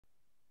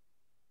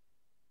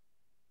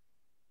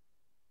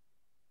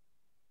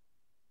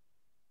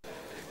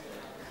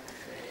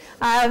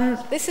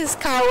This is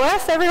Carl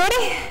Worth,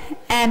 everybody,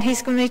 and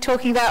he's going to be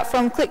talking about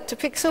From Click to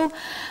Pixel,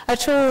 a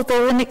tool, the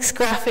Linux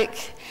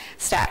graphic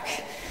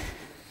stack.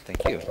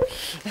 Thank you.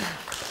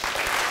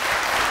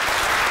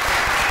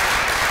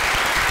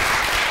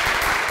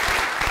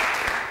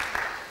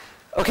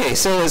 Okay,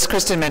 so as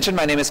Kristen mentioned,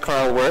 my name is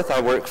Carl Worth. I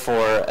work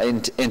for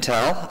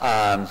Intel.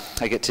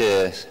 I get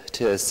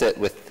to sit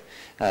with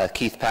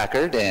Keith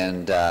Packard,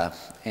 and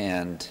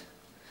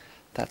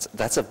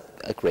that's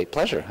a great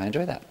pleasure. I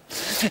enjoy that.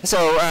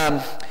 So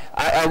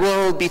I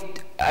will be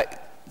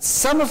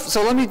so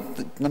let me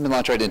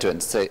launch right into it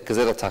and say, because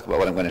it'll talk about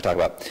what I'm going to talk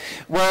about.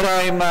 What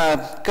I'm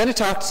going to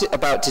talk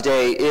about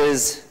today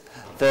is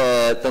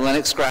the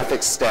Linux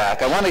graphics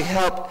stack. I want to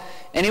help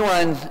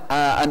anyone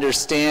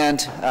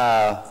understand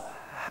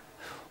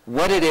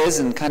what it is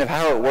and kind of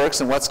how it works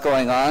and what's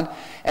going on.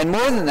 And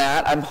more than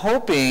that, I'm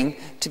hoping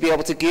to be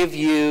able to give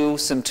you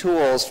some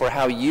tools for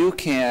how you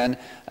can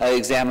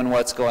examine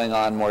what's going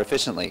on more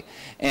efficiently.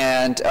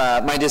 And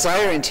my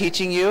desire in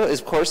teaching you,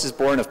 of course, is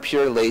born of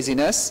pure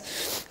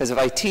laziness. Because if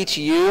I teach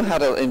you how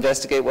to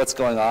investigate what's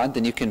going on,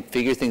 then you can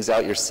figure things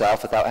out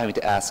yourself without having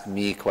to ask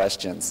me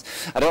questions.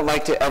 I don't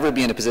like to ever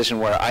be in a position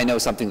where I know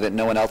something that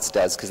no one else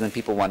does, because then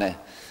people want to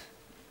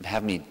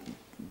have me,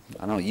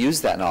 I don't know, use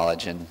that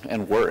knowledge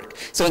and work.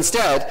 So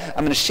instead,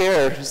 I'm going to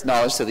share this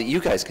knowledge so that you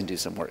guys can do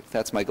some work.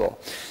 That's my goal.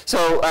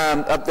 So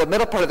the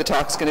middle part of the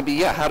talk is going to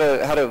be, how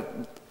to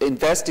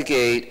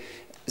investigate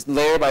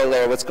layer by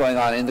layer what's going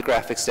on in the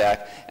graphics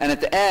stack. And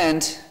at the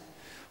end,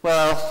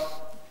 well,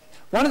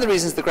 one of the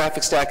reasons the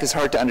graphics stack is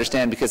hard to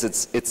understand because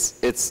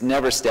it's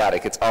never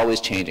static. It's always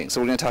changing.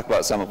 So we're going to talk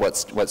about some of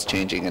what's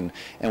changing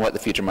and what the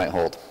future might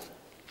hold.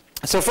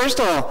 So first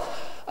of all,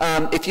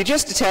 if you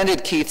just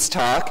attended Keith's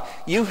talk,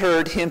 you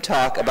heard him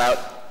talk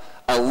about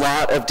a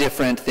lot of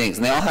different things.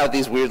 And they all have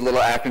these weird little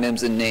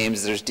acronyms and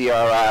names. There's DRI,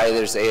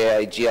 there's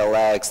AI,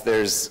 GLX,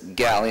 there's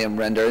gallium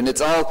render, and it's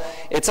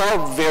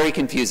all very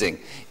confusing.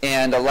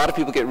 And a lot of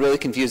people get really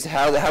confused.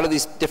 How do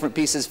these different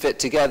pieces fit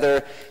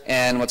together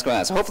and what's going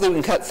on? So hopefully we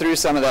can cut through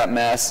some of that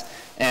mess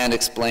and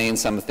explain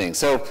some of the things.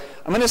 So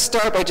I'm going to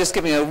start by just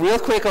giving a real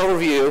quick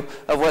overview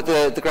of what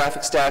the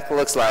graphic stack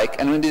looks like.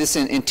 And I'm going to do this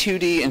in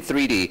 2D and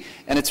 3D.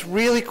 And it's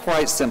really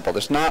quite simple.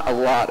 There's not a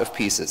lot of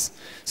pieces.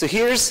 So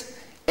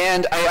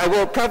and I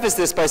will preface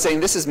this by saying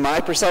this is my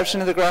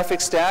perception of the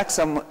graphic stack.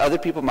 Some other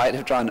people might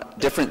have drawn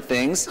different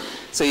things.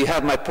 So you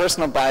have my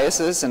personal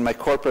biases and my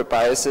corporate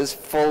biases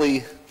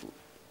fully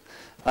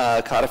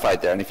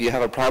codified there. And if you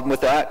have a problem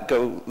with that,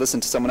 go listen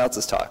to someone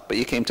else's talk. But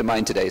you came to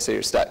mine today, so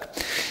you're stuck.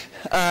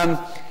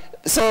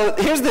 So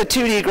here's the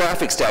 2D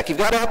graphic stack. You've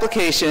got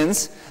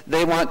applications.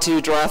 They want to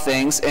draw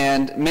things,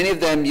 and many of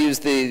them use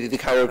the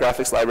Cairo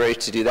graphics library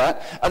to do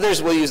that.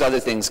 Others will use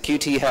other things.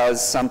 Qt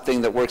has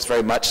something that works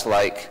very much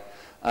like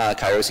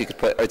Cairo, so you could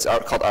put, it's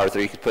called Arthur,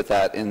 you could put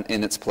that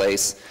in its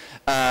place.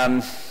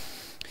 There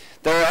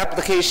are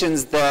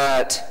applications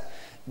that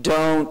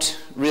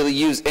don't really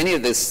use any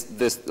of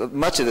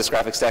much of this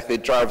graphic stack. They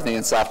draw everything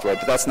in software,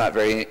 but that's not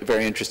very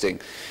interesting.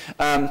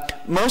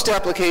 Most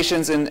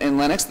applications in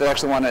Linux that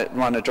actually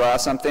want to draw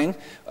something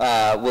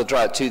will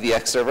draw it to the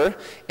X server,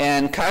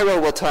 and Cairo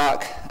will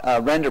talk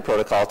render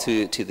protocol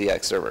to the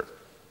X server.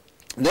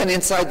 Then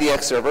inside the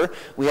X server,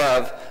 we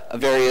have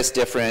various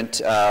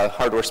different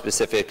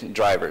hardware-specific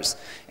drivers.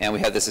 And we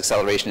have this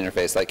acceleration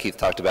interface like Keith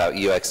talked about,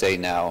 UXA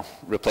now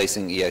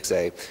replacing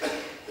EXA.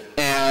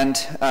 And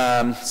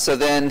so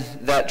then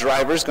that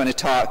driver is going to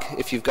talk,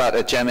 if you've got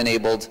a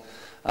gem-enabled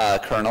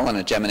kernel and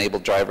a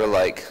gem-enabled driver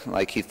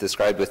like Keith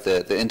described with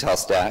the Intel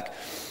stack,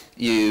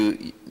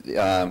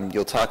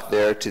 you'll talk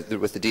there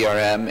with the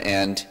DRM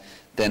and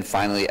then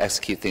finally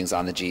execute things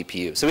on the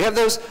GPU. So we have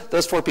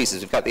those four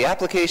pieces. We've got the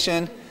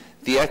application,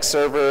 the X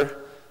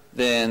server,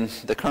 then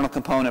the kernel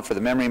component for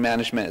the memory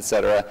management, et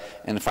cetera,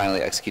 and finally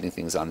executing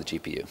things on the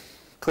GPU.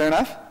 Clear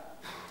enough?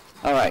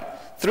 All right.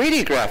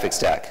 3D graphics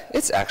stack.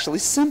 It's actually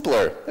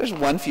simpler. There's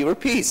one fewer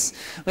piece.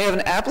 We have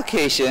an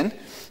application.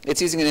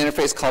 It's using an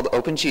interface called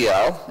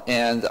OpenGL,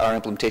 and our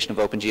implementation of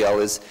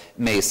OpenGL is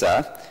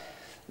Mesa.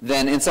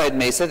 Then inside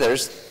Mesa,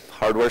 there's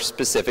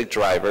hardware-specific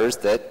drivers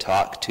that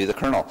talk to the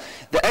kernel.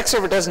 The X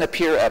server doesn't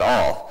appear at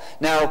all.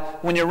 Now,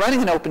 when you're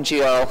running an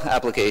OpenGL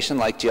application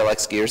like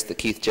GLX Gears that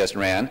Keith just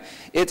ran,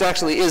 it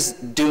actually is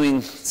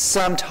doing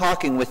some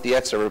talking with the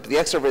X server, but the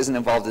X server isn't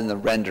involved in the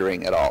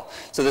rendering at all.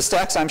 So the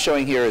stacks I'm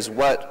showing here is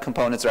what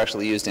components are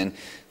actually used in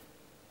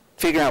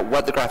figuring out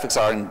what the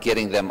graphics are and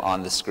getting them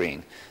on the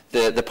screen.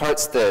 The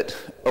parts that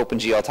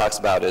OpenGL talks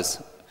about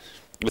is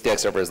with the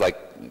X server is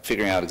like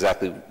figuring out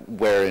exactly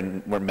where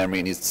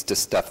memory needs to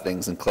stuff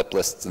things and clip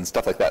lists and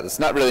stuff like that. It's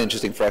not really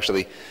interesting for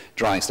actually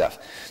drawing stuff.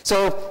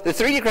 So the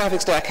 3D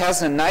graphics stack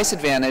has a nice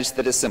advantage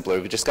that is simpler.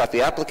 We've just got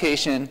the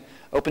application,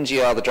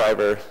 OpenGL, the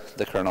driver,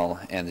 the kernel,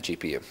 and the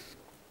GPU.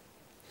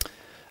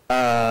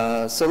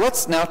 So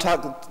let's now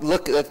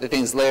look at the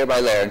things layer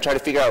by layer and try to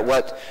figure out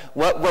what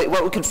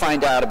we can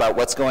find out about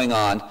what's going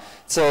on.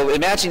 So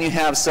imagine you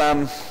have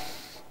some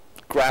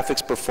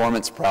graphics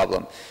performance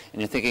problem.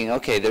 And you're thinking,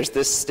 okay, there's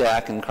this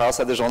stack, and Carl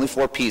said there's only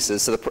 4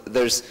 pieces, so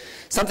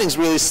something's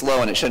really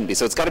slow and it shouldn't be.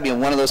 So it's got to be in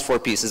one of those 4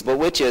 pieces, but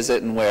which is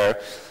it and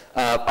where?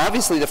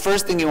 Obviously, the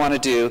first thing you want to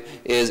do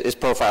is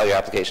profile your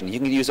application. You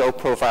can use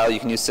oprofile, you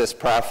can use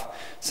sysprof.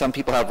 Some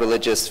people have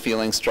religious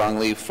feelings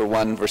strongly for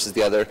one versus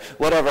the other.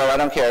 Whatever, I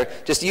don't care.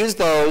 Just use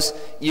those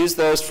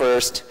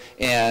first,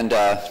 and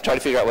try to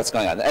figure out what's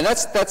going on. And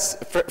that's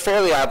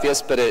fairly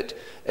obvious, but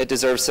it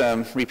deserves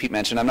some repeat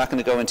mention. I'm not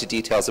going to go into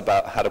details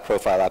about how to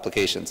profile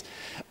applications.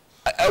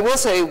 I will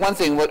say one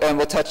thing, and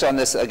we'll touch on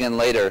this again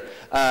later.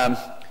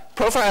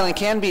 Profiling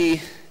can be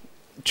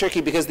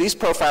tricky because these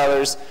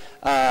profilers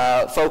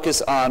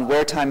focus on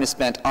where time is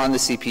spent on the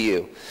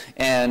CPU.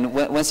 And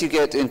once you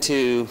get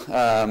into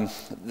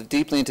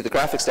deeply into the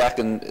graphics stack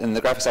and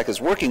the graphics stack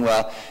is working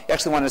well, you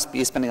actually want to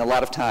be spending a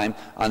lot of time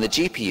on the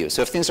GPU.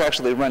 So if things are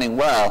actually running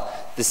well,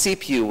 the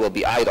CPU will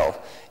be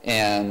idle,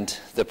 and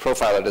the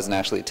profiler doesn't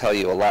actually tell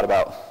you a lot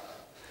about.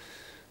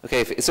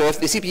 Okay, so if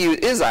the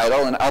CPU is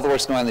idle and all the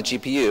work's going on the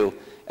GPU,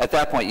 at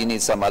that point you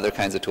need some other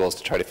kinds of tools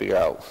to try to figure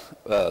out.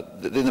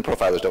 Then the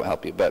profilers don't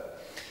help you.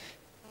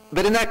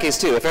 But in that case,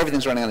 too, if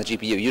everything's running on the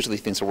GPU, usually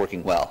things are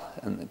working well,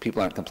 and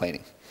people aren't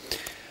complaining.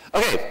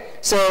 Okay,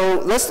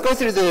 so let's go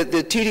through the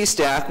 2D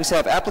stack. We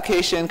have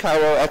application,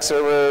 Cairo,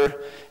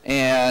 Xserver,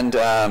 and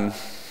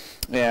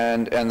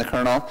the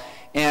kernel.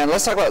 And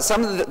let's talk about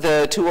some of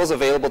the tools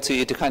available to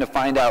you to kind of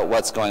find out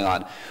what's going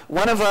on.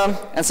 One of them,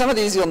 and some of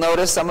these you'll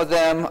notice, some of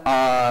them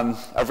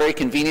are very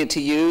convenient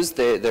to use.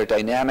 They're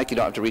dynamic. You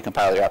don't have to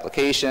recompile your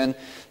application.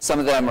 Some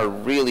of them are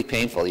really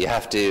painful. You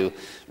have to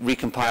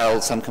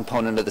recompile some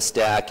component of the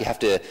stack. You have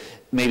to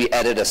maybe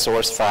edit a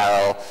source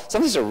file.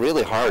 Some of these are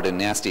really hard and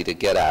nasty to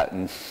get at.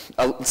 And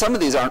some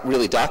of these aren't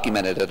really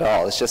documented at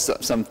all. It's just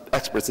some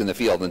experts in the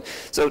field. And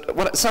so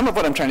some of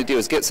what I'm trying to do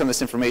is get some of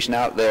this information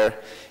out there.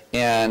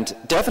 And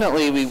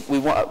definitely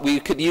we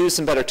could use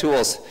some better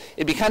tools.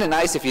 It'd be kind of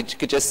nice if you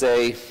could just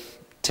say,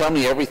 tell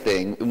me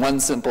everything in one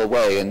simple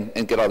way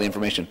and get all the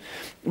information.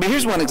 But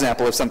here's one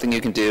example of something you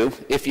can do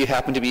if you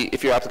happen to be,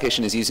 if your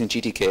application is using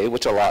GTK,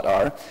 which a lot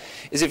are,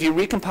 is if you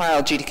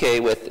recompile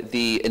GTK with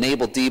the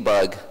enable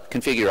debug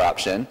configure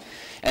option,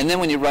 and then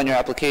when you run your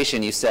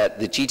application, you set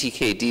the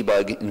GTK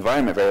debug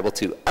environment variable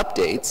to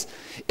updates,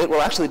 it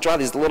will actually draw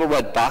these little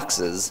red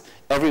boxes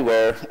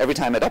everywhere, every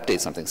time it updates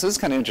something. So this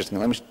is kind of interesting.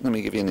 Let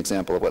me give you an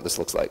example of what this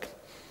looks like.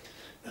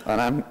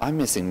 And I'm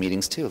missing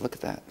meetings too. Look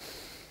at that.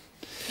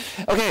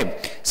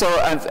 Okay, so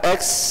I've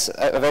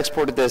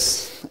exported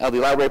this LD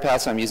library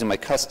path, so I'm using my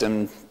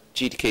custom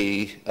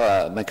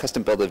GTK, my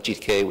custom build of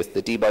GTK with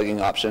the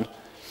debugging option.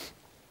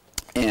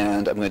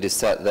 And I'm going to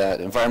set that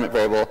environment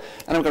variable,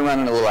 and I'm going to run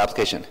in a little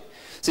application.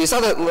 So you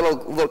saw that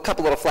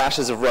couple little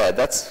flashes of red.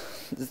 That's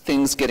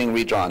things getting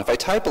redrawn. If I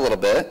type a little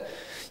bit,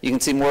 you can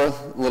see more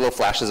little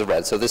flashes of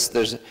red. So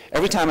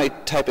every time I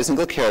type a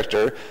single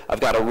character,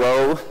 I've got a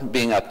row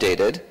being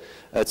updated.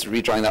 It's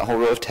redrawing that whole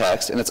row of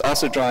text, and it's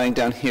also drawing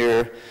down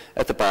here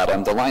at the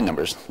bottom the line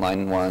numbers,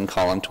 line 1,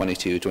 column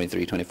 22,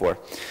 23, 24.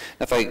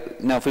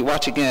 Now if we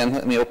watch again,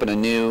 let me open a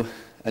new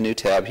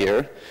tab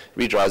here.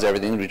 Redraws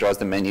everything, redraws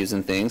the menus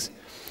and things.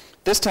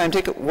 This time,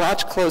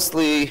 watch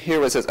closely here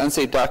where it says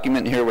unsaved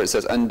document, and here where it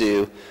says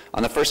undo.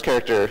 On the first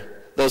character,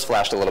 those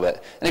flashed a little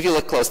bit. And if you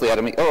look closely at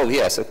them, oh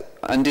yes,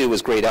 undo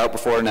was grayed out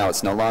before, now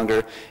it's no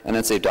longer, and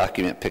unsaved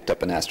document picked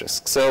up an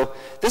asterisk. So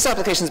this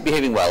application is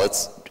behaving well.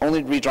 It's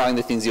only redrawing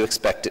the things you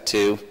expect it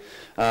to.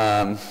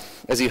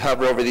 As you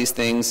hover over these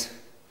things,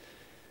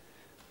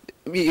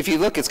 if you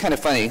look, it's kind of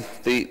funny.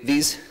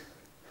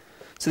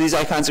 So these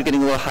icons are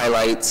getting little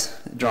highlights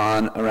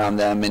drawn around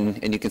them,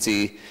 and you can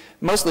see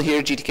mostly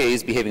here GTK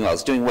is behaving well.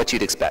 It's doing what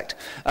you'd expect.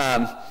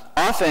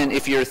 Often,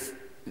 if you're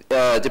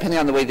depending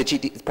on the way the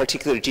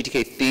particular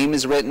GTK theme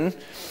is written,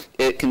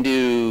 it can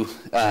do,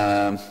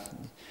 there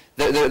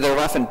are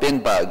often bin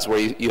bugs where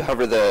you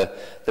hover the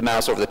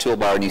mouse over the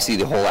toolbar and you see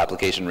the whole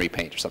application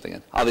repaint or something.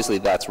 And obviously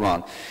that's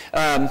wrong.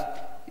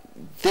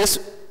 This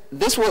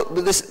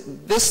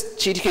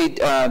GTK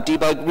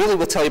debug really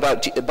will tell you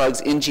about bugs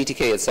in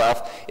GTK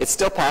itself. It's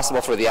still possible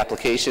for the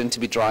application to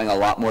be drawing a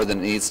lot more than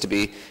it needs to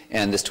be,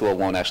 and this tool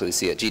won't actually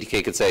see it.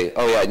 GTK could say,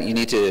 oh yeah, you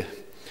need to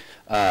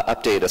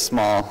update a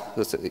small,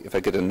 if I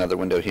get another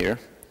window here,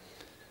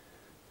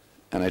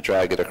 and I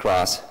drag it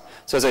across.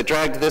 So as I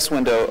drag this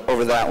window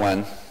over that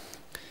one,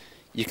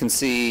 you can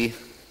see,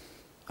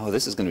 oh,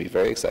 this is going to be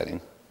very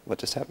exciting. What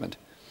just happened?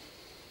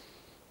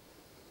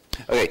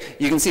 Okay,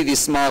 you can see these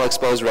small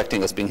exposed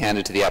rectangles being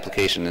handed to the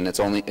application, and it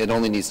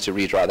only needs to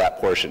redraw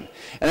that portion.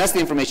 And that's the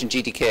information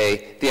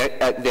GTK, the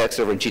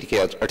Xserver and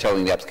GTK are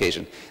telling the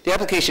application. The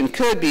application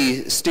could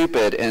be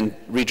stupid and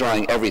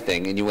redrawing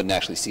everything, and you wouldn't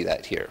actually see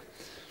that here.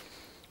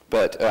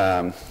 But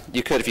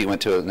you could if you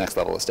went to the next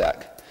level of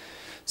stack.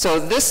 So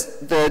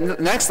the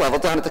next level,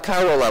 down at the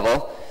Cairo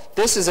level,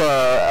 this is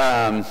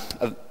a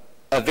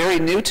very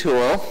new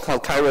tool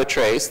called Cairo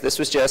Trace. This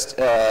was just,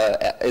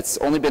 it's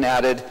only been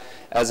added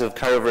as of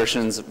Cairo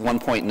versions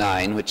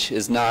 1.9, which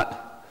is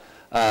not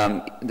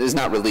is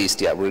not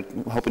released yet. We're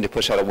hoping to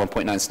push out a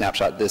 1.9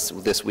 snapshot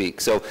this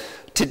week. So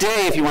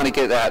today, if you want to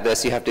get at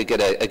this, you have to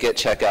get a git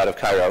check out of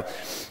Cairo.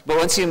 But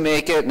once you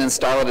make it and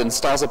install it, it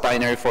installs a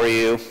binary for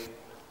you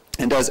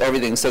and does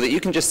everything so that you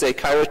can just say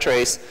Cairo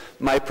trace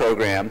my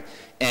program.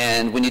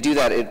 And when you do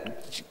that,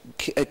 it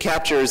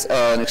captures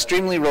an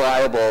extremely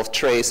reliable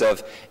trace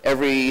of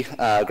every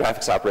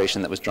graphics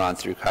operation that was drawn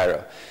through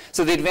Cairo.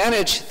 So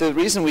the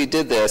reason we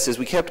did this is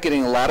we kept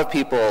getting a lot of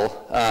people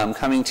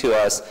coming to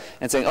us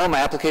and saying, oh, my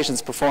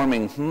application's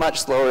performing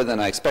much slower than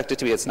I expect it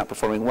to be, it's not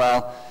performing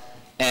well.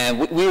 And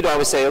we would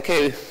always say,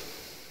 okay,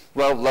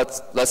 well,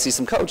 let's see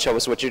some code, show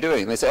us what you're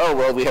doing. And they say, oh,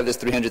 well, we have this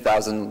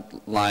 300,000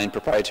 line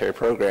proprietary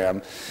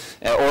program.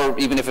 Or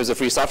even if it was a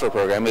free software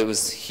program, it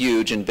was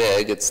huge and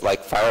big. It's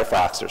like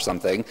Firefox or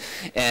something.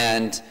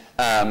 And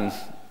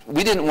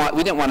we didn't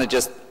want to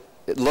just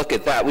look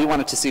at that. We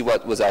wanted to see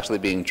what was actually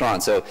being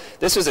drawn. So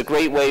this was a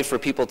great way for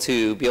people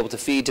to be able to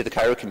feed to the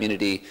Cairo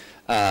community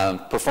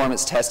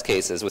performance test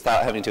cases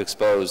without having to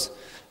expose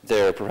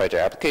their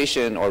proprietary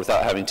application or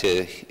without having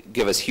to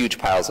give us huge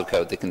piles of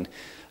code that can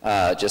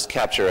just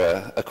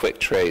capture a quick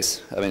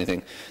trace of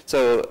anything.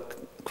 So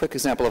a quick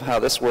example of how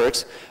this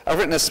works. I've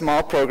written a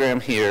small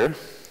program here,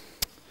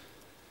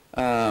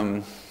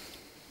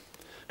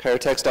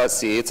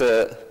 cairotext.c. Is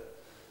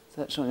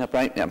that showing up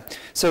right? Yeah.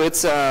 So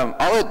it's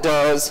all it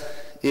does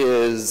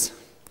is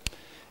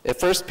it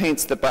first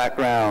paints the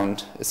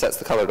background. It sets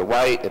the color to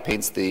white. It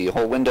paints the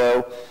whole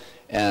window,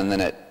 and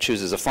then it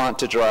chooses a font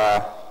to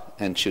draw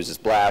and chooses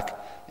black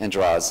and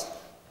draws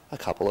a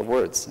couple of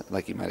words,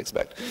 like you might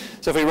expect.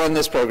 So if we run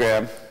this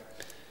program,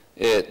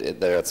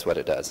 that's what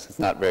it does. It's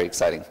not very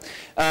exciting.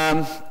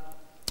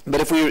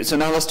 But so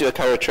now let's do a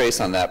Cairo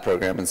trace on that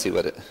program and see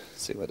what it.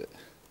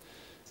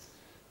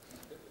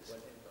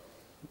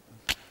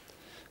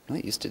 I'm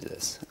not used to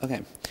this.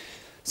 Okay.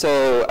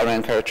 So I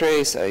ran Cairo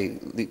trace. I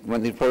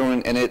run the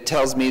program, and it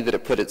tells me that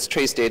it put its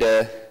trace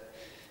data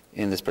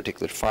in this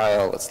particular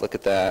file. Let's look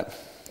at that.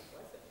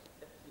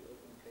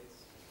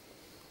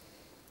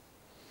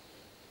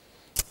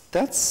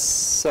 That's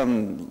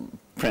some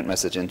print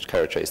message in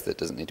Cairo trace that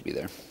doesn't need to be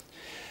there.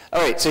 All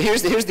right, so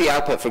here's the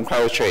output from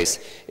Cairo trace.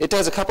 It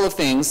does a couple of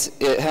things.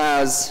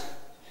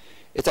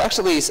 It's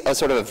actually a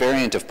sort of a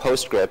variant of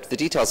PostScript. The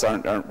details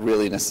aren't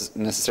really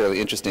necessarily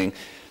interesting.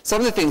 Some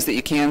of the things that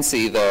you can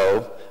see,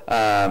 though,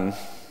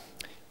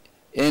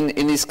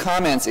 in these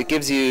comments, it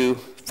gives you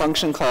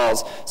function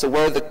calls. So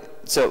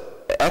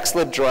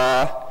xlib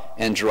draw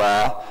and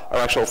draw are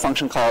actual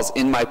function calls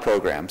in my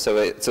program.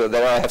 So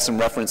there I have some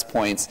reference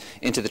points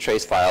into the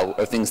trace file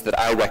of things that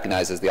I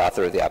recognize as the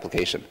author of the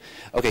application.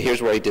 Okay,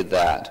 here's where I did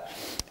that.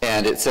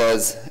 And it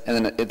says,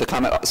 and then the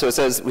comment, so it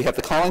says we have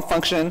the calling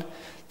function,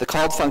 the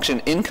called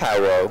function in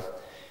Cairo,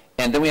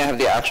 and then we have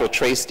the actual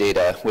trace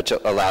data, which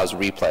allows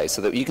replay.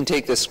 So that you can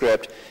take this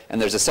script, and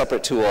there's a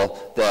separate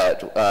tool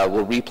that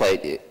will play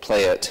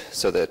it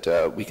so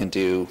that we can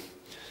do.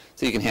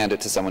 So you can hand it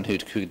to someone who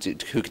could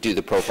do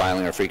the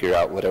profiling or figure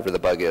out whatever the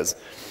bug is.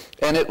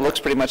 And it looks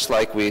pretty much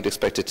like we'd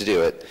expect it to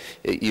do it.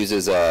 It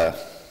uses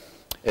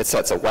it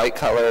sets a white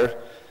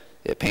color,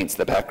 it paints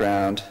the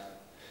background,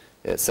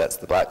 it sets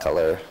the black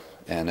color,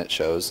 and it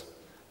shows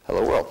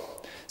hello world.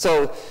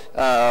 So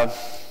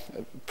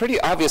pretty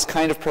obvious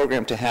kind of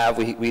program to have.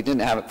 We didn't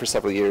have it for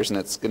several years, and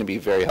it's going to be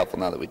very helpful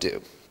now that we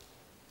do.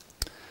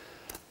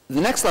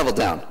 The next level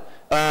down.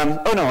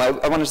 Oh no,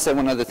 I wanted to say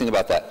one other thing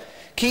about that.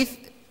 Keith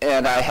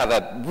and I have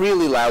a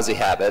really lousy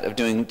habit of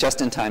doing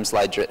just-in-time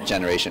slide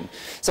generation.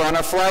 So on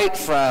our flight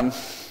from,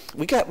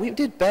 we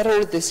did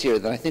better this year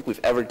than I think we've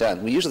ever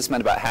done. We usually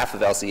spend about half of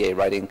LCA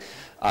writing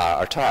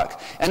our talk.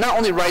 And not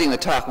only writing the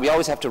talk, we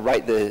always have to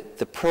write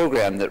the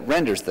program that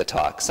renders the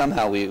talk.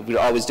 Somehow we're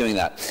always doing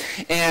that.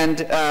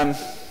 And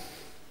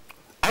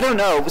I don't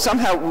know,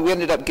 somehow we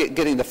ended up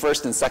getting the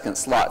first and second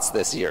slots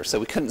this year. So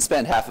we couldn't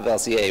spend half of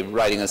LCA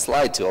writing a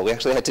slide tool. We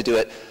actually had to do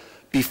it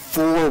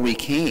before we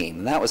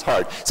came. That was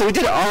hard. So we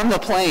did it on the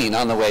plane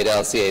on the way to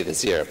LCA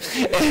this year.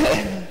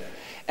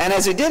 And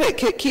as we did it,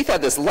 Keith had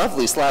this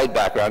lovely slide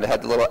background. It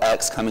had the little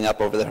X coming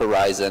up over the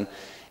horizon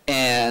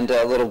and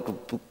a little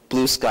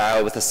blue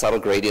sky with a subtle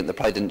gradient that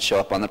probably didn't show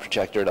up on the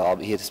projector at all,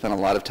 but he had to spend a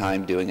lot of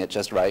time doing it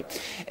just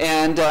right.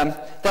 And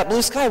that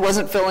blue sky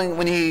wasn't filling,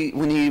 when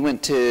he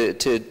went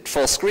to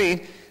full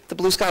screen, the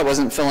blue sky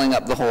wasn't filling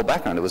up the whole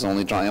background. It was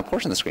only drawing a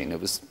portion of the screen. There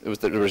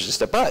was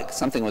just a bug.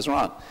 Something was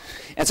wrong.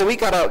 And so we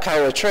got out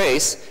Cairo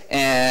trace,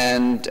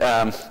 and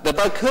the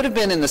bug could have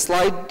been in the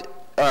slide,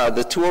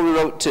 the tool we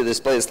wrote to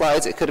display the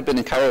slides. It could have been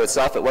in Cairo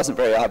itself. It wasn't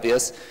very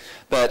obvious.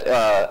 But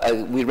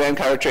we ran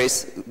Cairo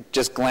trace,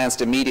 just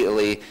glanced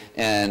immediately,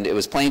 and it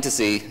was plain to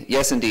see,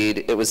 yes,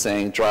 indeed, it was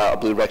saying draw a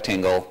blue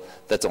rectangle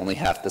that's only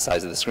half the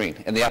size of the screen.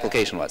 And the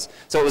application was.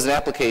 So it was an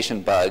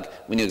application bug.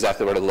 We knew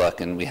exactly where to look,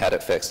 and we had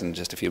it fixed in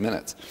just a few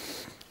minutes,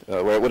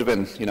 where it would have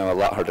been, a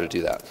lot harder to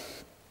do that.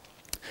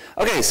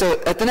 Okay,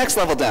 so at the next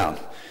level down,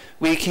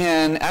 we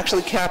can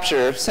actually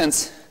capture,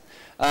 since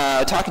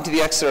talking to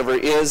the X server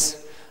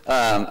is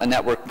a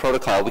network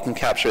protocol, we can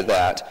capture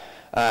that.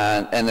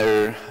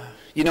 And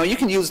You know, you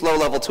can use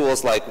low-level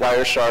tools like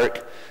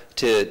Wireshark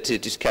to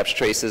just capture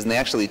traces, and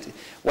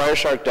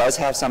Wireshark does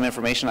have some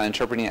information on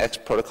interpreting X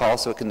protocol,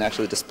 so it can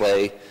actually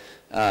display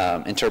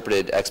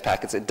interpreted X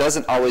packets. It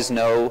doesn't always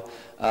know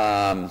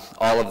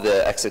all of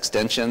the X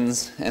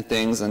extensions and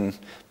things, and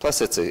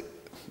plus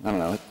I don't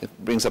know, it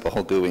brings up a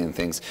whole GUI and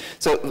things.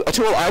 So a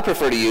tool I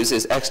prefer to use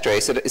is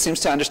Xtrace. It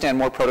seems to understand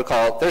more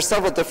protocol. There's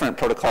several different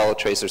protocol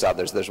tracers out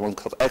there. There's one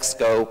called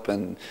Xscope,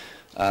 and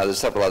there's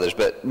several others,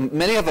 but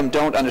many of them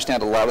don't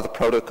understand a lot of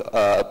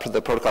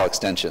the protocol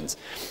extensions.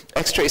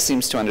 Xtrace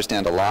seems to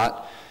understand a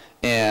lot,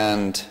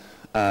 and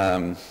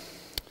so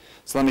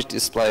let me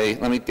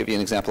give you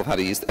an example of how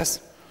to use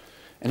this.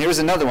 And here's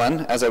another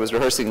one. As I was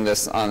rehearsing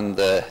this on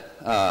the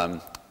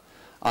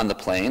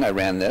plane, I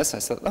ran this. I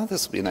said, oh,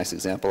 this will be a nice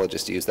example. I'll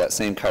just use that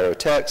same Cairo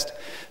text.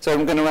 So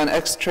I'm going to run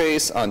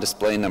Xtrace on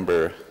display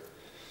number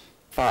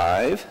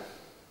 5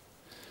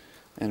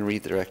 and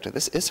read the director.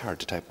 This is hard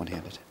to type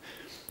one-handed.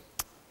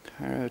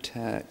 Cairo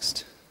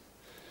text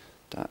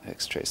dot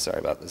Xtrace. Sorry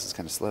about this. It's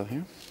kind of slow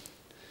here.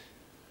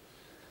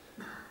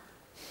 Let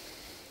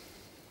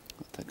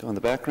that go in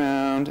the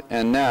background.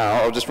 And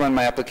now I'll just run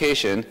my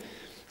application.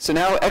 So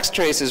now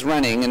Xtrace is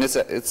running, and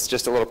it's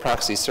just a little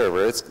proxy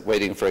server. It's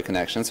waiting for a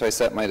connection. So I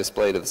set my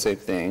display to the same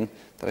thing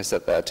that I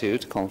set that to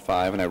column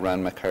 5, and I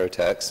run my Cairo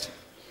text.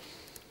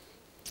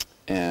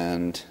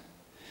 And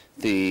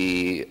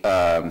the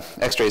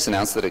Xtrace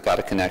announced that it got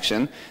a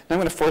connection. Now I'm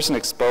going to force an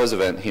expose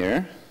event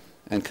here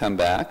and come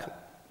back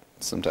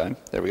sometime.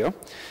 There we go.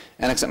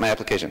 And exit my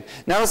application.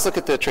 Now let's look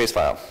at the trace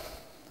file.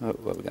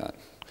 What we got.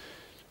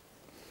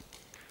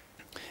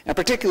 And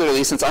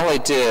particularly, since all I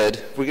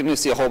did, we're going to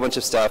see a whole bunch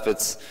of stuff.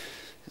 It's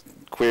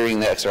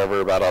querying the X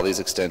server about all these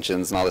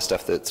extensions and all this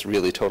stuff that's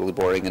really totally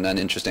boring and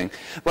uninteresting.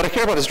 What I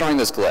care about is drawing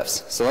those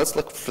glyphs. So let's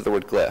look for the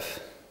word glyph.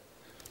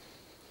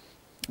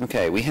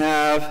 Okay, we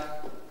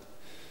have,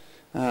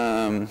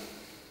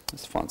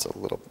 this font's a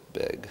little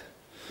big.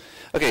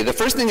 Okay, the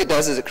first thing it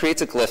does is it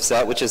creates a glyph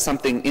set, which is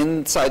something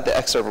inside the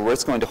X server where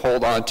it's going to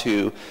hold on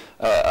to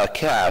a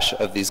cache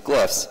of these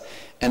glyphs.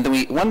 And then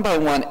we, one by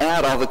one,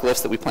 add all the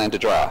glyphs that we plan to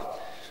draw.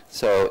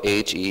 So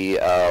H, E,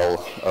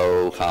 L,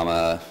 O,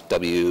 comma,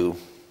 W.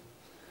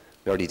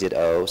 We already did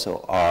O,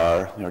 so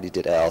R. We already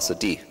did L, so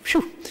D.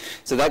 Whew.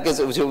 So that gives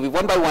it, so we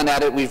one by one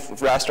add it. We've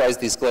rasterized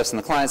these glyphs on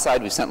the client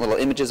side. We've sent little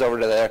images over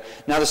to there.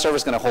 Now the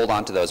server's going to hold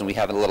on to those, and we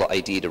have a little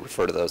ID to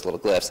refer to those little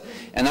glyphs.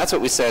 And that's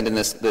what we send in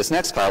this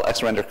next call,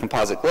 xrender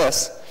composite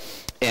glyphs,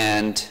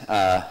 and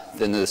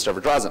then the server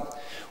draws them.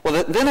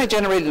 Well, then I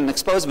generated an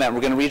expose event. We're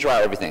going to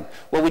redraw everything.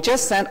 Well, we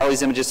just sent all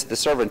these images to the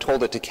server and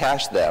told it to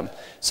cache them.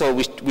 So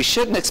we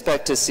shouldn't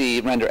expect to see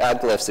render add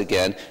glyphs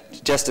again.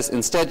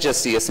 Instead,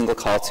 just see a single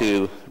call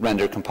to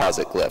render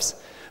composite glyphs.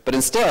 But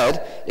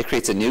instead, it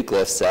creates a new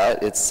glyph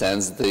set. It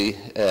sends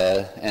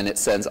and it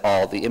sends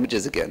all the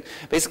images again.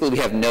 Basically, we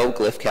have no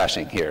glyph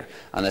caching here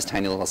on this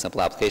tiny little simple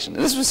application.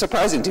 And this was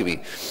surprising to me.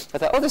 I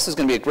thought, oh, this is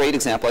going to be a great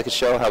example. I could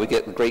show how we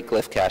get great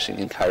glyph caching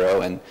in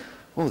Cairo, and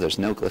oh, there's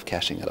no glyph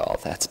caching at all.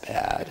 That's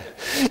bad.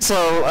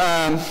 So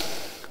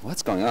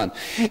what's going on?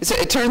 So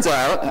it turns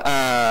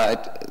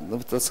out,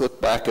 let's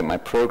look back at my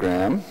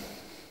program.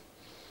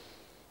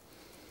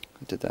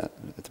 I did that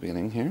at the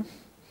beginning here.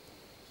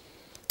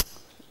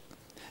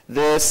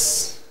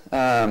 This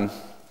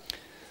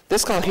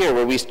call here,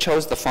 where we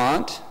chose the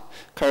font,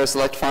 Cairo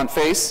select font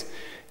face,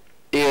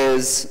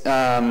 is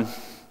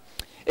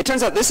it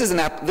turns out this is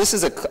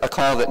a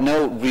call that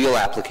no real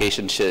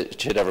application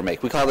should ever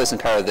make. We call this in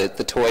Cairo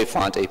the toy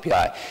font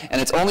API,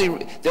 and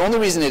the only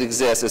reason it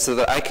exists is so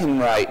that I can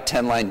write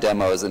 10-line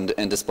demos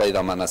and display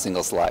them on a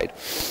single slide.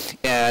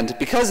 And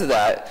because of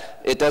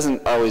that, it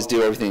doesn't always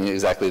do everything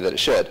exactly that it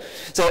should.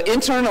 So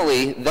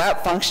internally,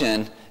 that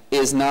function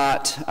is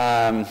not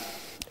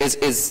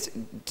is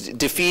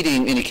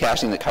defeating any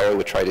caching that Cairo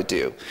would try to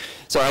do.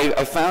 So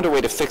I found a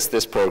way to fix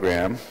this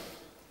program.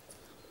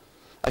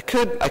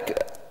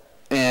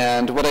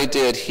 And what I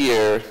did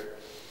here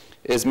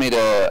is made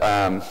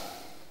a,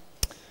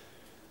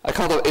 I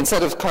called it,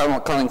 instead of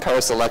calling Cairo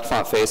select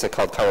font face, I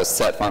called Cairo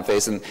set font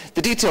face. And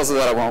the details of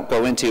that I won't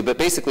go into, but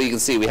basically you can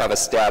see we have a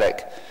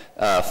static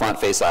font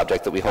face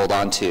object that we hold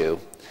on to.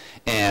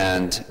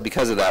 And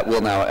because of that, we'll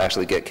now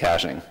actually get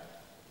caching.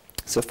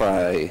 So if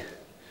I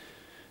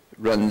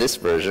run this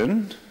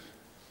version,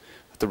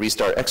 the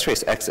restart,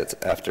 Xtrace exits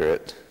after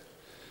it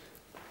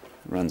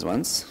runs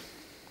once.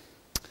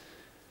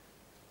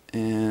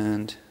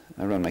 And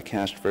I run my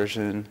cached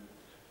version.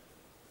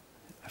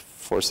 I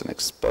force an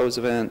expose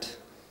event.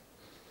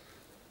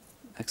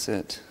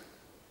 Exit.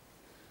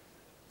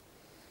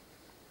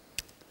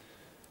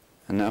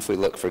 And now if we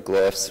look for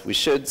glyphs, we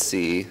should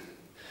see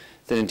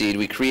that indeed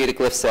we create a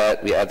glyph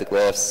set, we add the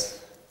glyphs,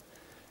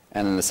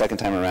 and then the second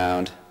time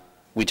around,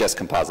 we just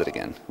composite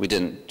again. We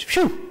didn't,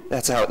 phew,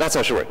 that's how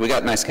it should work. We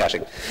got nice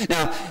caching.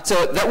 Now,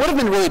 so that would have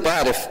been really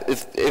bad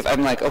if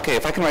I'm like, okay,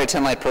 if I can write a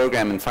 10-line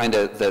program and find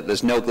that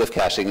there's no glyph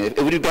caching,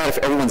 it would be bad if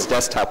everyone's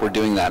desktop were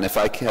doing that, and if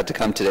I had to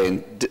come today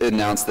and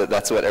announce that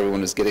that's what everyone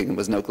was getting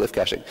was no glyph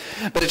caching.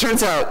 But it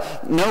turns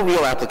out no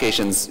real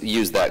applications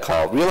use that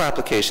call. Real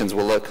applications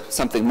will look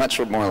something much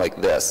more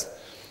like this.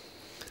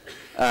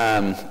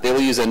 They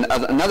will use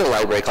another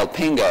library called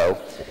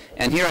Pango.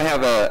 And here I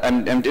have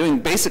I'm doing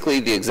basically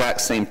the exact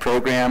same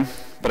program,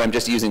 but I'm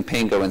just using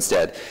Pango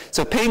instead.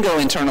 So Pango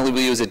internally will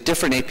use a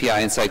different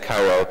API inside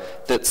Cairo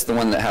that's the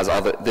one that has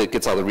that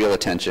gets all the real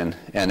attention,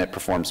 and it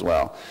performs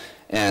well.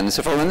 And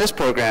so if I run this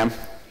program,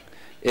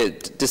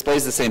 it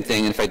displays the same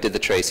thing, and if I did the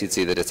trace, you'd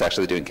see that it's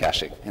actually doing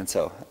caching. And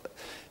so,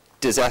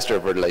 disaster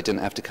averted, I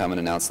didn't have to come and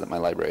announce that my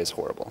library is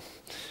horrible.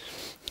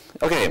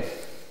 Okay,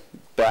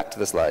 back to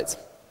the slides.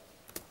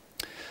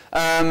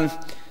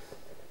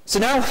 So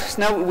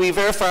now we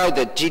verified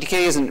that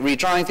GTK isn't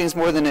redrawing things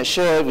more than it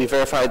should. We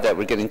verified that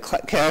we're getting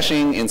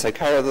caching inside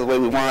Cairo the way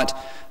we want.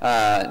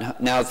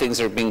 Now things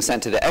are being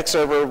sent to the X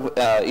server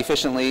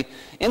efficiently.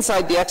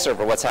 Inside the X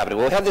server, what's happening?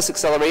 Well, we have this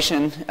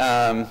acceleration.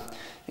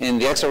 In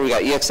the X server, we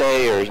got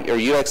EXA or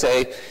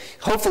UXA.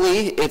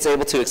 Hopefully, it's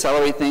able to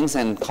accelerate things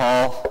and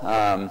call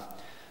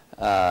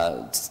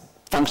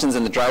functions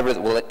in the driver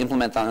that will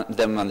implement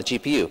them on the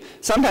GPU.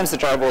 Sometimes the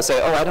driver will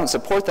say, oh, I don't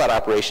support that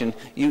operation.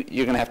 You're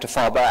going to have to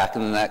fall back.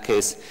 And in that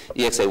case,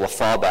 EXA will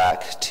fall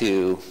back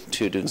to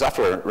doing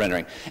software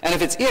rendering. And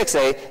if it's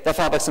EXA, that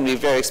fallback's going to be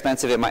very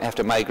expensive. It might have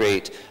to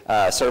migrate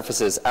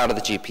surfaces out of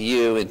the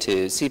GPU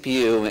into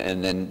CPU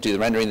and then do the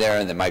rendering there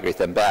and then migrate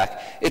them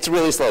back. It's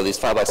really slow. These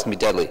fallbacks can be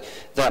deadly.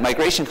 That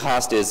migration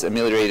cost is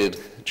ameliorated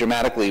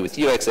dramatically with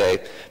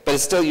UXA, but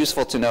it's still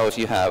useful to know if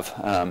you have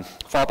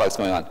fallbacks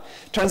going on.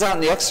 Turns out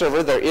in the X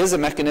server, there is a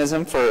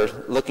mechanism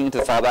for looking into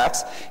the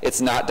fallbacks.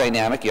 It's not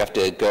dynamic. You have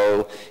to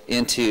go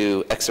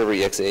into X server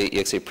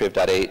exa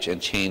priv.h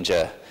and change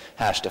a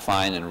hash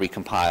define and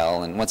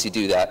recompile. And once you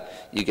do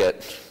that, you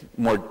get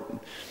more,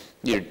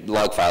 your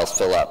log files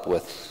fill up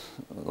with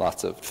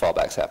lots of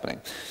fallbacks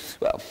happening.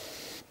 Well,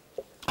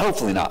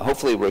 hopefully not.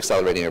 Hopefully we're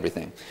accelerating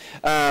everything.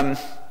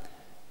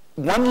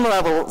 One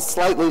level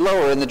slightly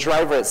lower in the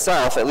driver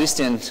itself, at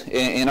least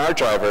in our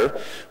driver,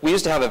 we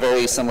used to have a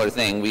very similar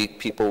thing.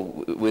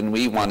 When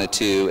we wanted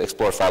to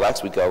explore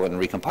fallbacks, we'd go and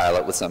recompile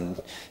it with some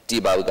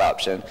debug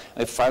option.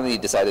 I finally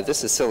decided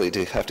this is silly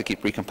to have to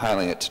keep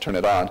recompiling it to turn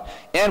it on.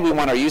 And we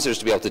want our users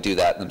to be able to do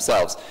that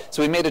themselves.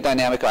 So we made a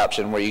dynamic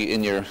option where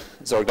in your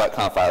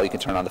Zorg.conf file, you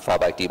can turn on the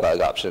fallback debug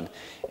option,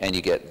 and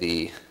you get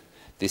the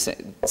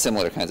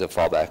similar kinds of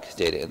fallback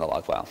data in the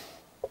log file.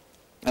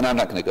 And I'm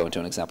not going to go into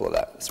an example of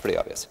that. It's pretty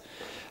obvious.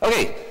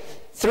 Okay,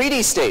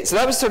 3D state. So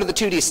that was sort of the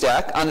 2D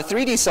stack. On the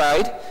 3D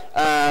side,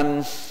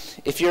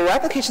 if your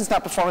application's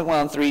not performing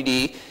well in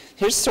 3D,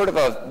 here's sort of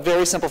a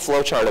very simple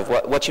flow chart of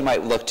what you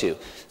might look to.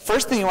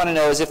 First thing you want to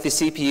know is if the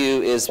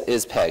CPU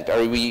is pegged.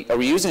 Are we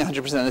using 100%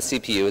 of the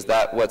CPU? Is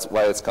that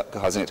why it's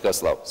causing it to go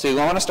slow? So you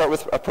want to start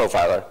with a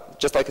profiler,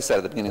 just like I said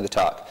at the beginning of the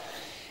talk.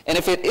 And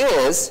if it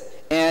is,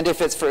 and if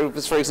it's,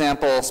 for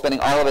example, spending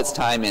all of its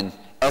time in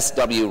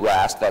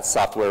SWRAST, that's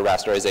software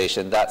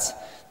rasterization,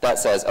 that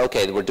says,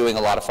 okay, we're doing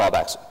a lot of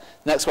fallbacks.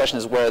 Next question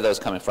is, where are those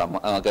coming from?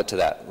 I'll get to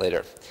that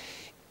later.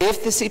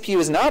 If the CPU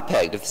is not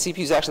pegged, if the CPU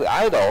is actually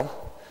idle,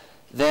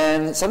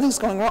 then something's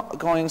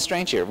going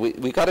strange here.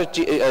 We've got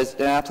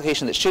an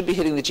application that should be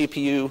hitting the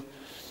GPU.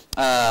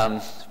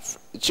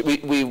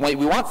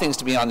 We want things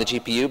to be on the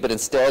GPU, but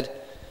instead,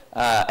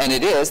 and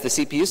it is, the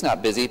CPU's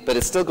not busy, but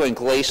it's still going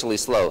glacially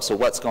slow. So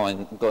what's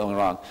going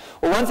wrong?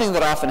 Well, one thing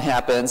that often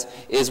happens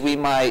is we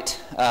might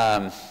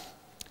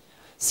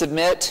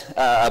submit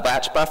a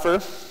batch buffer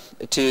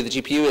to the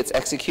GPU. It's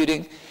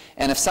executing.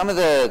 And if some of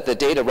the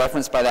data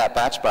referenced by that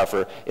batch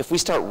buffer, if we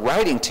start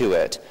writing to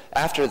it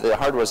after the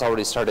hardware has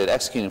already started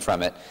executing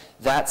from it,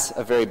 that's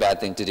a very bad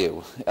thing to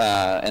do.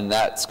 And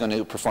that's going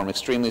to perform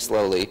extremely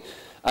slowly.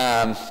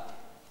 Eric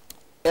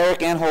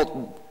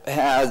Anholt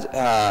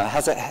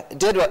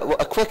did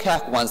a quick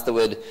hack once that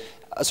would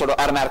sort of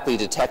automatically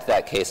detect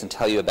that case and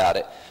tell you about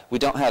it. We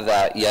don't have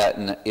that yet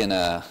in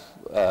a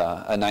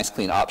nice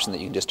clean option that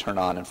you can just turn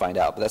on and find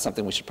out, but that's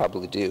something we should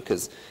probably do,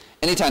 because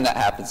anytime that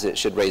happens, it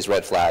should raise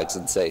red flags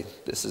and say,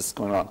 this is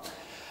going wrong.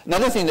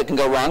 Another thing that can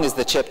go wrong is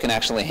the chip can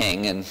actually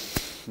hang and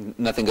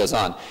nothing goes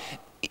on.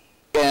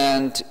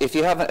 And if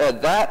you have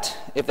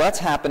if that's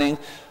happening,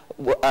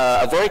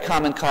 a very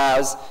common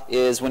cause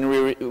is when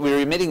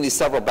we're emitting these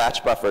several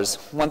batch buffers,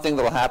 one thing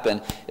that will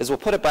happen is we'll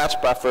put a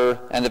batch buffer,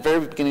 and at the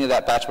very beginning of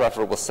that batch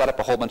buffer, we'll set up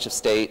a whole bunch of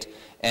state,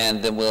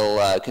 and then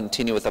we'll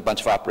continue with a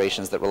bunch of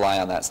operations that rely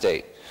on that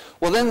state.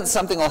 Well, then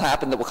something will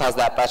happen that will cause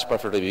that batch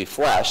buffer to be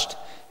flushed,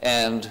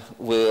 and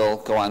we'll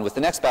go on with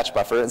the next batch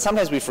buffer. And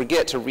sometimes we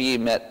forget to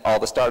re-emit all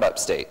the startup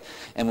state.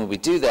 And when we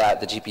do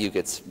that, the GPU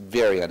gets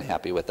very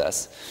unhappy with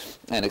us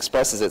and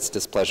expresses its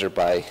displeasure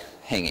by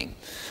hanging,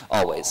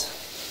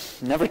 always.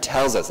 Never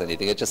tells us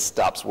anything, it just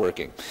stops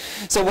working.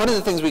 So one of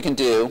the things we can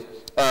do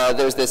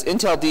there's this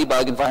Intel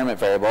debug environment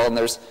variable,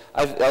 and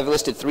I've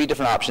listed 3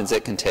 different options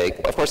it can take.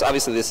 Of course,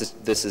 obviously this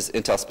is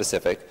Intel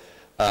specific.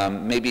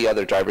 Maybe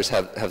other drivers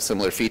have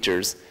similar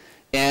features.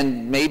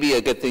 And maybe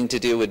a good thing to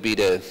do would be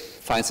to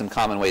find some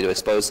common way to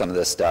expose some of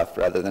this stuff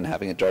rather than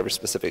having a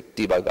driver-specific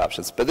debug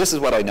options. But this is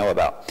what I know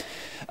about.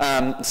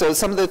 So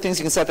some of the things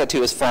you can set that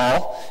to is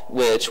fall,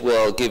 which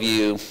will give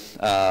you,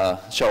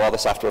 show all the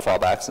software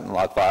fallbacks in the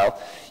log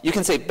file. You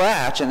can say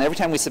batch, and every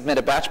time we submit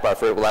a batch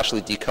buffer, it will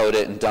actually decode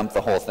it and dump the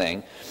whole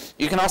thing.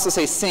 You can also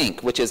say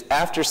sync, which is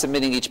after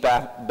submitting each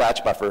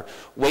batch buffer,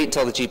 wait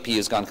until the GPU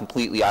has gone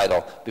completely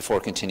idle before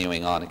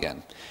continuing on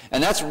again.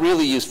 And that's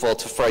really useful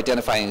for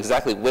identifying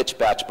exactly which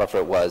batch buffer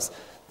it was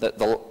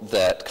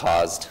that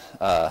caused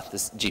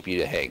this GPU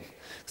to hang.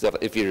 So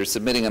if you're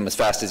submitting them as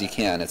fast as you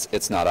can,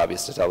 it's not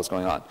obvious to tell what's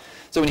going on.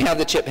 So when you have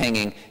the chip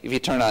hanging, if you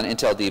turn on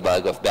Intel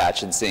debug of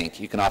batch and sync,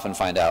 you can often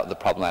find out the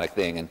problematic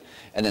thing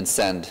and then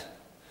send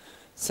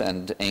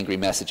angry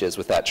messages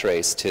with that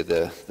trace to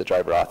the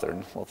driver author,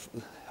 and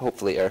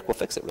hopefully Eric will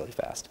fix it really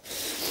fast.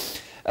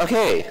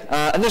 Okay,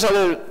 and there's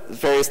other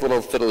various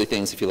little fiddly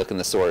things if you look in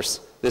the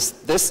source. This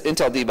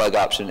Intel debug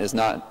option is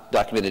not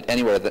documented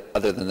anywhere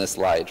other than this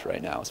slide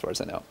right now, as far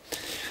as I know.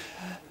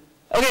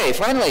 Okay,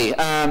 finally,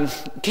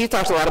 Keith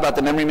talks a lot about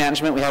the memory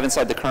management we have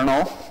inside the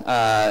kernel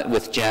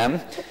with gem.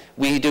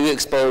 We do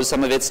expose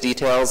some of its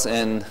details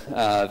in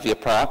via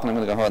proc, and I'm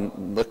going to go ahead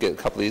and look at a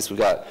couple of these. We've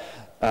got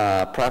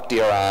proc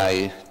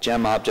DRI,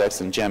 gem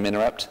objects, and gem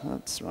interrupt.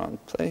 That's the wrong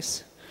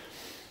place.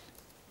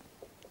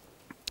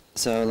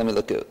 So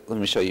let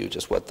me show you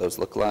just what those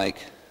look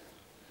like.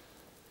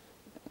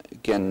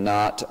 Again,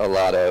 not a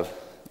lot of,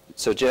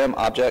 so gem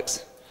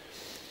objects.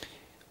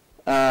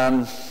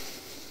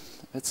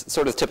 It's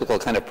sort of typical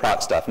kind of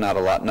proc stuff, not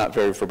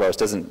very verbose,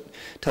 doesn't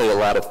tell you a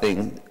lot of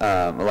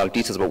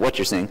details about what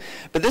you're seeing.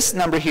 But this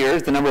number here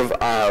is the number of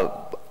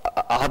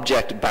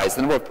object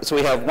bytes. So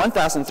we have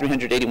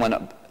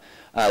 1,381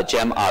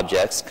 gem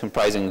objects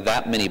comprising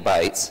that many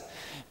bytes.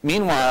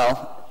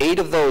 Meanwhile, 8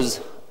 of those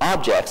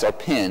objects are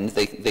pinned.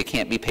 They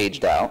can't be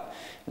paged out.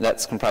 And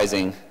that's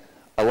comprising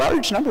a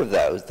large number of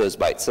those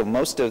bytes. So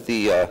most of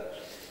the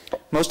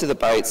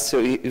bytes.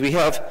 So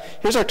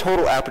here's our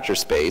total aperture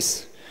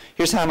space.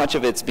 Here's how much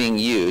of it's being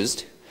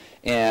used,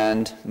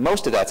 and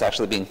most of that's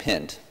actually being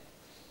pinned.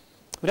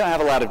 We don't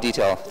have a lot of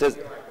detail.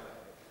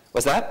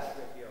 What's that?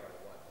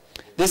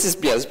 This is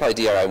probably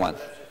DRI1.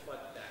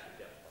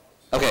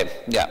 Okay,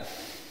 yeah.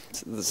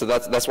 So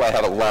that's why I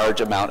have a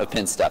large amount of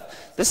pin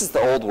stuff. This is the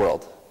old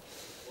world.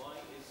 Why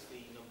is the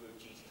number of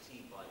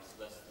GTT bytes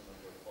less than the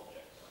number of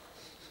object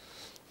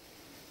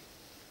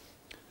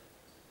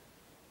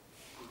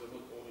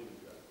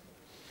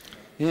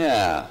bytes?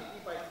 Yeah.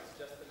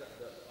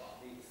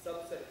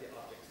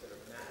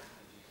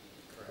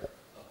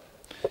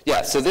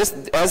 Yeah, so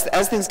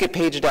as things get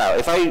paged out,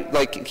 if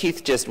like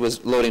Keith just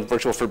was loading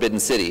Virtual Forbidden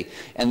City,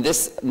 and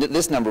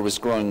this number was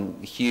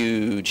growing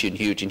huge and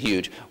huge and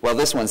huge, while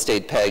this one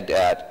stayed pegged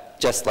at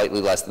just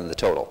slightly less than the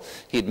total.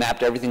 He'd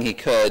mapped everything he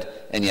could,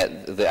 and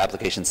yet the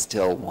application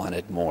still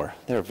wanted more.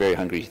 There are very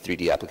hungry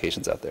 3D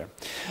applications out there.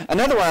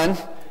 Another one,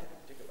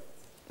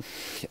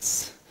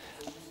 yes.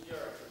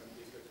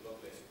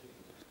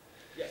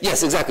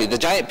 Yes, exactly. The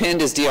giant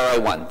pinned is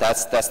DRI1.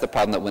 That's the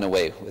problem that went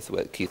away with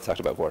what Keith talked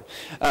about before.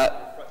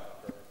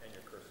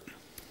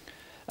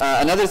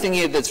 Another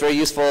thing that's very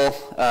useful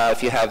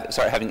if you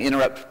start having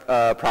interrupt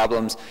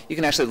problems, you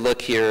can actually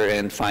look here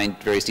and find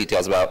various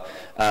details about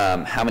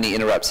how many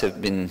interrupts have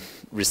been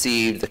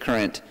received, the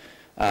current,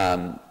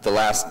 the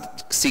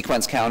last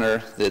sequence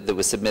counter that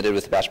was submitted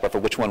with the batch buffer,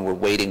 which one we're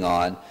waiting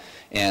on.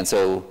 And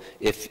so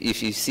if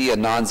you see a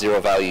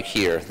non-zero value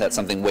here, that's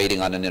something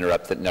waiting on an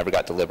interrupt that never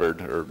got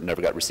delivered or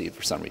never got received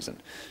for some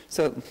reason.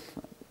 So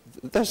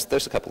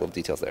there's a couple of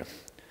details there.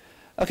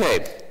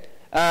 Okay.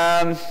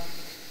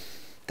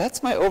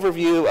 That's my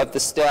overview of the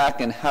stack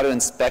and how to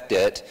inspect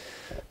it.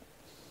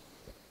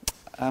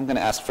 I'm going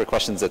to ask for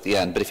questions at the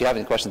end, but if you have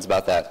any questions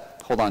about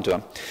that, hold on to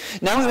them.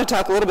 Now I'm going to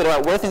talk a little bit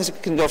about where things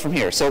can go from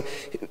here. So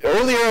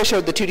earlier I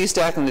showed the 2D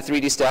stack and the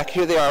 3D stack.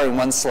 Here they are in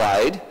one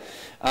slide.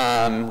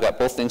 We've got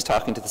both things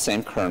talking to the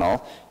same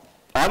kernel.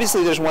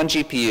 Obviously there's one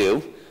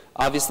GPU.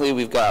 Obviously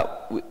we've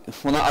got,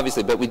 well not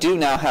obviously, but we do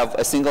now have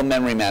a single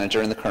memory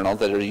manager in the kernel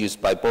that are used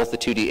by both the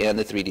 2D and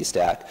the 3D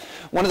stack.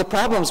 One of the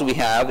problems we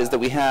have is that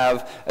we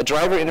have a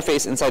driver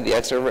interface inside the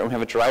X server and we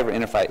have a driver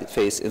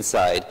interface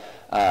inside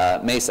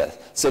Mesa.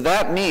 So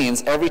that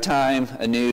means every time a new